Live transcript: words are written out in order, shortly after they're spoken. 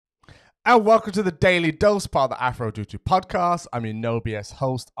And welcome to the Daily Dose part of the Afro Duty podcast. I'm your no BS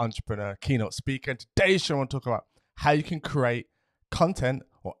host, entrepreneur, keynote speaker. And today's show I want to talk about how you can create content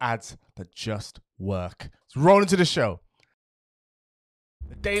or ads that just work. So roll into the show.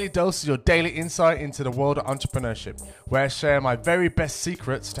 The Daily Dose is your daily insight into the world of entrepreneurship, where I share my very best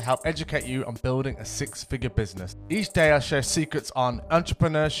secrets to help educate you on building a six-figure business. Each day I share secrets on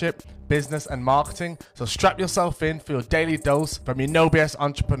entrepreneurship, business, and marketing, so strap yourself in for your daily dose from your no BS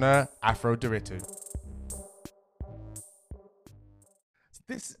entrepreneur, Afro Duritu.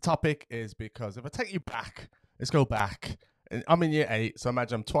 This topic is because if I take you back, let's go back. I'm in year 8, so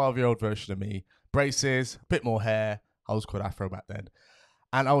imagine I'm 12-year-old version of me, braces, a bit more hair. I was called Afro back then.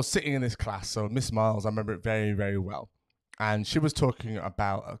 And I was sitting in this class, so Miss Miles, I remember it very, very well. And she was talking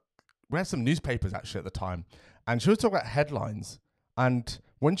about, we had some newspapers actually at the time, and she was talking about headlines. And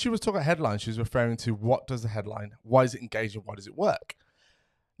when she was talking about headlines, she was referring to what does the headline, why is it engaging, why does it work?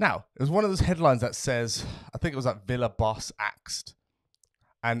 Now, it was one of those headlines that says, I think it was like Villa Boss axed.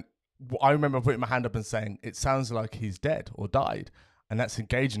 And I remember putting my hand up and saying, it sounds like he's dead or died. And that's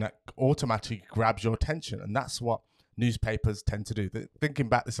engaging, that automatically grabs your attention. And that's what newspapers tend to do. Thinking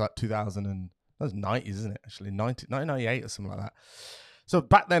back, this is like 2000 and that was 90s, isn't it? Actually, 1998 or something like that. So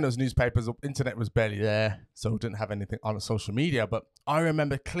back then it was newspapers. The internet was barely there, so didn't have anything on social media. But I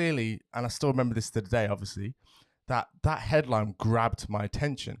remember clearly, and I still remember this to today, obviously, that headline grabbed my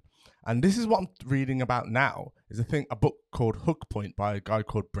attention. And this is what I'm reading about now. Is a book called Hook Point by a guy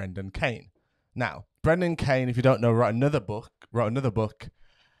called Brendan Kane. Now, Brendan Kane, if you don't know, wrote another book.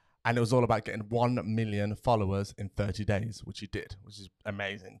 And it was all about getting 1 million followers in 30 days, which he did, which is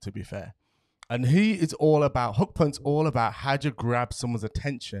amazing, to be fair. And Hook Point's all about how do you grab someone's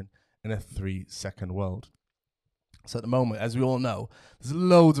attention in a 3-second world. So at the moment, as we all know, there's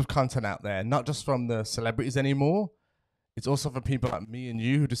loads of content out there, not just from the celebrities anymore. It's also for people like me and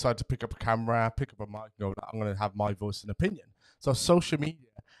you who decide to pick up a camera, pick up a mic, and go, I'm going to have my voice and opinion. So social media,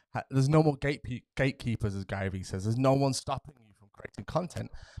 there's no more gatekeepers, as Gary Vee says. There's no one stopping you from creating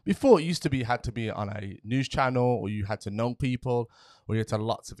content. Before, it used to be you had to be on a news channel, or you had to know people, or you had to have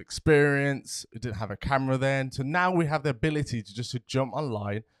lots of experience. You didn't have a camera then. So now we have the ability to just jump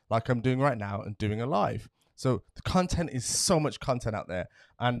online, like I'm doing right now, and doing a live. So the content is so much content out there.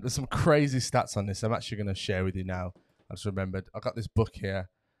 And there's some crazy stats on this I'm actually going to share with you now. I just remembered I got this book here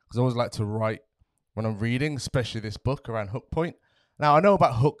because I always like to write when I'm reading, especially this book around Hook Point. Now, I know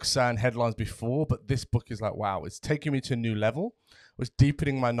about hooks and headlines before, but this book is like, wow, it's taking me to a new level. It's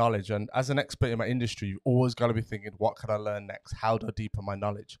deepening my knowledge. And as an expert in my industry, you've always got to be thinking, what can I learn next? How do I deepen my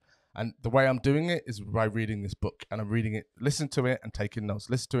knowledge? And the way I'm doing it is by reading this book. And I'm reading it, listen to it and taking notes.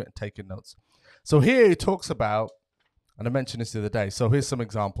 Listen to it and taking notes. So here he talks about, and I mentioned this the other day, so here's some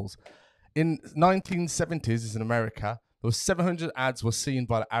examples. In 1970s in America, there was 700 ads were seen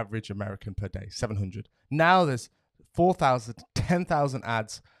by the average American per day, 700. Now there's 4,000, 10,000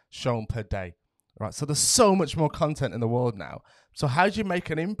 ads shown per day, right? So there's so much more content in the world now. So how do you make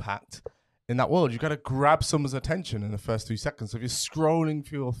an impact in that world? You've got to grab someone's attention in the first 3 seconds. So if you're scrolling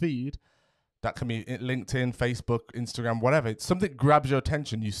through your feed, that can be LinkedIn, Facebook, Instagram, whatever. It's something grabs your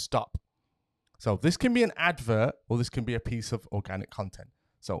attention, you stop. So this can be an advert or this can be a piece of organic content.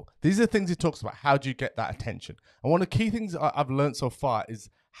 So these are the things he talks about. How do you get that attention? And one of the key things I've learned so far is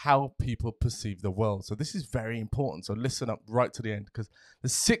how people perceive the world. So this is very important. So listen up right to the end because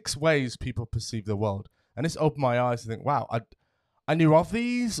there's 6 ways people perceive the world. And this opened my eyes to think, wow, I knew of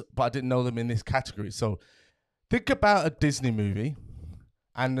these, but I didn't know them in this category. So think about a Disney movie.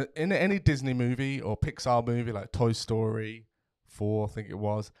 And in any Disney movie or Pixar movie like Toy Story 4, I think it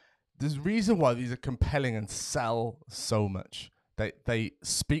was, there's a reason why these are compelling and sell so much. They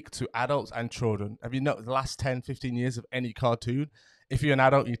speak to adults and children. Have you noticed the last 10, 15 years of any cartoon? If you're an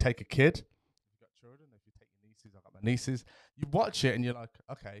adult, you take a kid. You've got children. If you take your nieces, I've got my nieces. You watch it and you're like,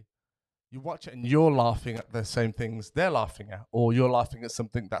 okay. You watch it and you're laughing at the same things they're laughing at. Or you're laughing at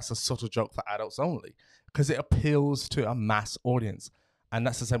something that's a subtle joke for adults only. Because it appeals to a mass audience. And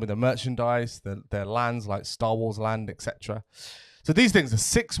that's the same with the merchandise, their lands like Star Wars land, etc. So these things are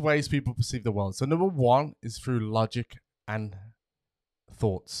 6 ways people perceive the world. So number 1 is through logic and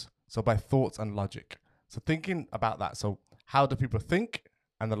thoughts. So by thoughts and logic. So thinking about that. So how do people think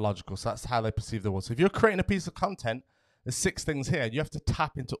and the logical? So that's how they perceive the world. So if you're creating a piece of content, there's 6 things here. You have to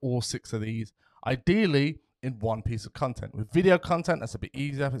tap into all 6 of these, ideally in one piece of content. With video content, that's a bit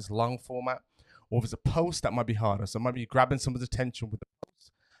easier if it's long format. Or if it's a post, that might be harder. So it might be grabbing someone's attention with a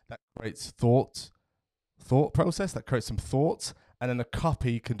post that creates thought process, that creates some thoughts, and then the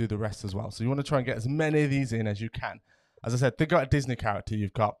copy can do the rest as well. So you want to try and get as many of these in as you can. As I said, think about a Disney character.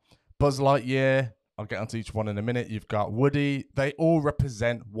 You've got Buzz Lightyear, I'll get onto each one in a minute. You've got Woody. They all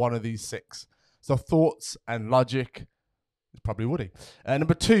represent one of these 6. So thoughts and logic is probably Woody.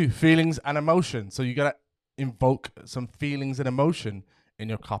 Number 2, feelings and emotion. So you got to invoke some feelings and emotion in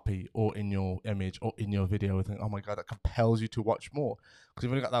your copy or in your image or in your video. I think, oh my God, that compels you to watch more. Because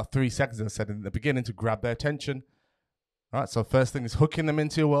you've only got that 3 seconds, I said in the beginning, to grab their attention. All right, so first thing is hooking them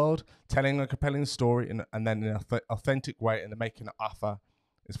into your world, telling a compelling story, and then in an authentic way, and then making an offer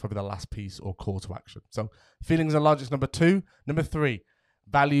is probably the last piece or call to action. So feelings and logic is number 2. Number 3,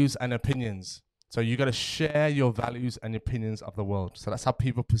 values and opinions. So you got to share your values and opinions of the world. So that's how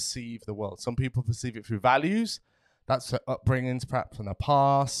people perceive the world. Some people perceive it through values. That's their upbringings, perhaps from their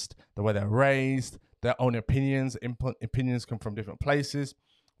past, the way they're raised, their own opinions. Opinions come from different places.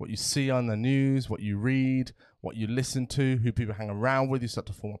 What you see on the news, what you read, what you listen to, who people hang around with, you start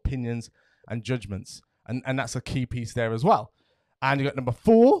to form opinions and judgments. And that's a key piece there as well. And you got number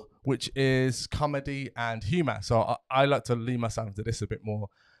 4, which is comedy and humor. So I like to lean myself into this a bit more.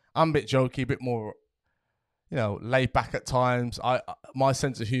 I'm a bit jokey, a bit more, laid back at times. My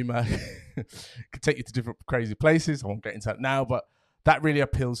sense of humor could take you to different crazy places. I won't get into that now, but that really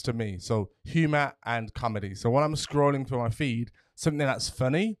appeals to me. So humor and comedy. So when I'm scrolling through my feed, something that's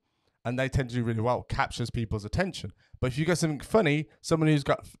funny, and they tend to do really well, captures people's attention. But if you get something funny, someone who's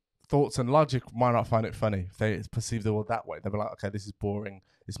got thoughts and logic might not find it funny. If they perceive the world that way, they'll be like, okay, this is boring.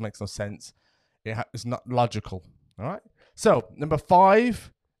 This makes no sense. It's not logical. All right. So number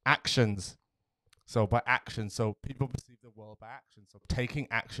 5, actions. So by action, so people perceive the world by action. So taking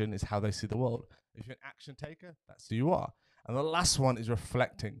action is how they see the world. If you're an action taker, that's who you are. And the last one is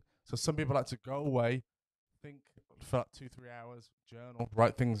reflecting. So some people like to go away, think for like 2-3 hours, journal,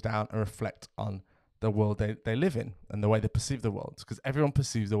 write things down, and reflect on the world they live in and the way they perceive the world. Because everyone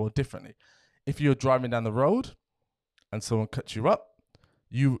perceives the world differently. If you're driving down the road and someone cuts you up,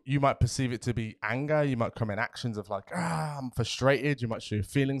 you might perceive it to be anger. You might come in actions of like, I'm frustrated. You might show your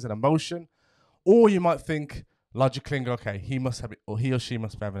feelings and emotion. Or you might think logically and go, okay, he or she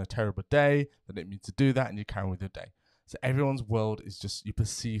must be having a terrible day. They didn't mean to do that, and you carry on with your day. So everyone's world is just, you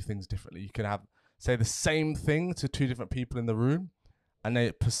perceive things differently. You can say the same thing to 2 different people in the room, and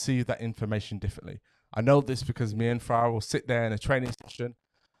they perceive that information differently. I know this because me and Farah will sit there in a training session,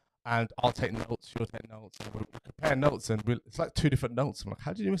 and I'll take notes, she'll take notes, and we'll compare notes, and it's like 2 different notes. I'm like,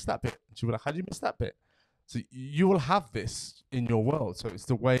 how did you miss that bit? And she'll be like, how did you miss that bit? So you will have this in your world. So it's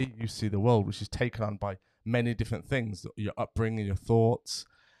the way you see the world, which is taken on by many different things: your upbringing, your thoughts,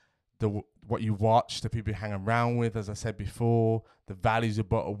 what you watch, the people you hang around with, as I said before, the values you're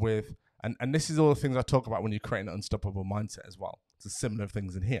brought up with. And this is all the things I talk about when you're creating an unstoppable mindset as well. It's similar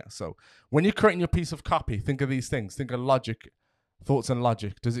things in here. So when you're creating your piece of copy, think of these things. Think of logic, thoughts and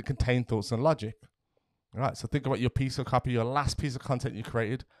logic. Does it contain thoughts and logic? All right, so think about your piece of copy, your last piece of content you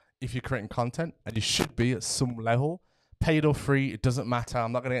created. If you're creating content, and you should be at some level, paid or free, it doesn't matter.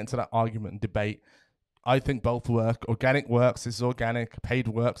 I'm not going to get into that argument and debate. I think both work. Organic works. This is organic. Paid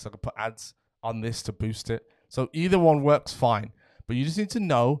works. I can put ads on this to boost it. So either one works fine. But you just need to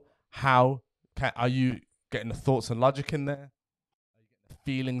know are you getting the thoughts and logic in there? Are you getting the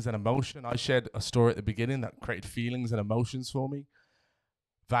feelings and emotion? I shared a story at the beginning that created feelings and emotions for me.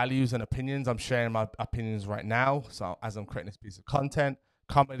 Values and opinions. I'm sharing my opinions right now. So as I'm creating this piece of content,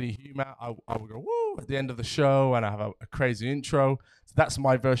 comedy, humor, I will go woo at the end of the show, and I have a crazy intro. So that's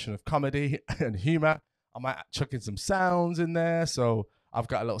my version of comedy and humor. I might chuck in some sounds in there. So I've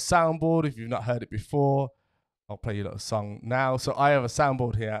got a little soundboard. If you've not heard it before, I'll play you a little song now. So I have a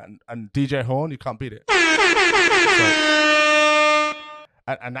soundboard here, and DJ Horn, you can't beat it.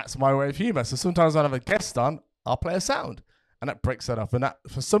 And that's my way of humor. So sometimes when I have a guest on, I'll play a sound, and that breaks that up. And that,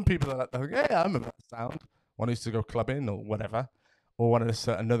 for some people, they're like, yeah, I remember that sound. One used to go clubbing or whatever, or one of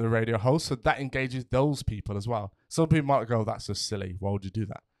another radio host. So that engages those people as well. Some people might go, that's so silly. Why would you do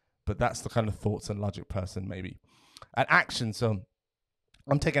that? But that's the kind of thoughts and logic person, maybe. And action. So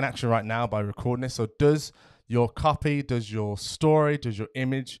I'm taking action right now by recording this. So does your copy, does your story, does your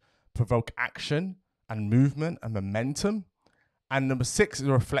image provoke action and movement and momentum? And number 6 is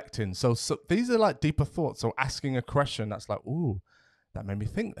reflecting. So these are like deeper thoughts. So asking a question that's like, ooh, that made me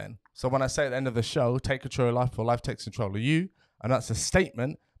think then. So when I say at the end of the show, take control of life or life takes control of you, and that's a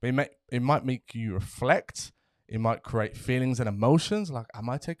statement, but it might make you reflect. It might create feelings and emotions like, am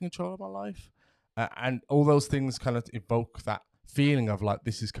I taking control of my life? And all those things kind of evoke that feeling of like,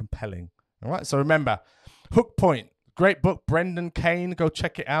 this is compelling. All right. So remember, Hook Point, great book, Brendan Kane. Go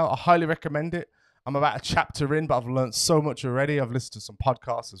check it out. I highly recommend it. I'm about a chapter in, but I've learned so much already. I've listened to some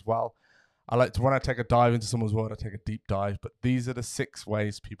podcasts as well. I like to, when I take a dive into someone's world, I take a deep dive. But these are the 6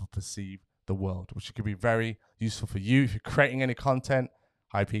 ways people perceive the world, which could be very useful for you. If you're creating any content,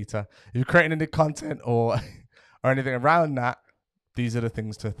 Hi, Peter. If you're creating any content or anything around that, these are the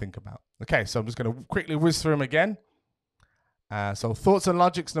things to think about. Okay, so I'm just going to quickly whiz through them again. So thoughts and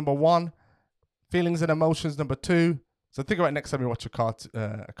logics, number 1. Feelings and emotions, number 2. So think about next time you watch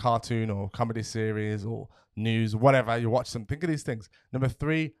a cartoon or comedy series or news, whatever, you watch them. Think of these things. Number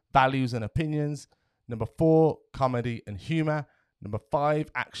 3, values and opinions. Number 4, comedy and humor. Number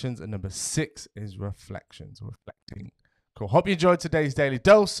 5, actions. And number 6 is reflections, reflecting. Cool. Hope you enjoyed today's Daily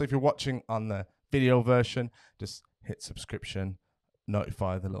Dose. So if you're watching on the video version, just hit subscription,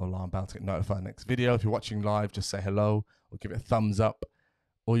 notify the little alarm bell to get notified next video. If you're watching live, just say hello or give it a thumbs up.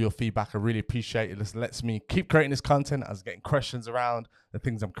 All your feedback, I really appreciate it. This lets me keep creating this content as getting questions around the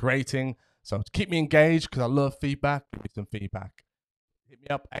things I'm creating. So keep me engaged because I love feedback. Give me some feedback. Hit me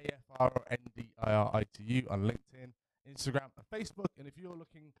up, AFRONDIRITU on LinkedIn, Instagram, and Facebook. And if you're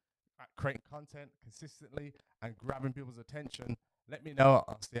looking at creating content consistently and grabbing people's attention, let me know.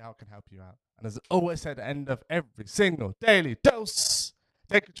 I'll see how I can help you out. And as always at the end of every single Daily Dose,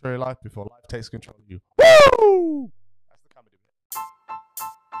 take control of your life before life takes control of you. Woo! That's the comedy bit.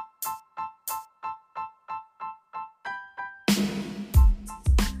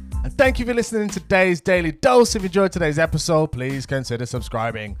 And thank you for listening to today's Daily Dose. If you enjoyed today's episode, please consider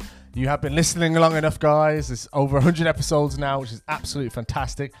subscribing. You have been listening long enough, guys. It's over 100 episodes now, which is absolutely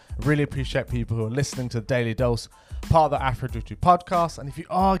fantastic. I really appreciate people who are listening to the Daily Dose, part of the Afro Drifty podcast. And if you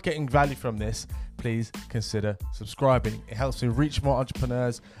are getting value from this, please consider subscribing. It helps me reach more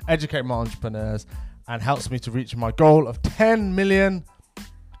entrepreneurs, educate more entrepreneurs, and helps me to reach my goal of 10 million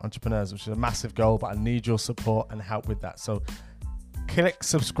entrepreneurs, which is a massive goal, but I need your support and help with that. So click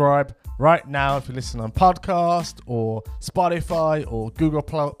subscribe right now if you listen on podcast or Spotify or Google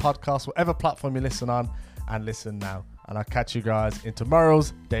Podcasts, whatever platform you listen on, and listen now. And I'll catch you guys in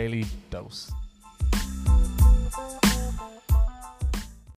tomorrow's Daily Dose.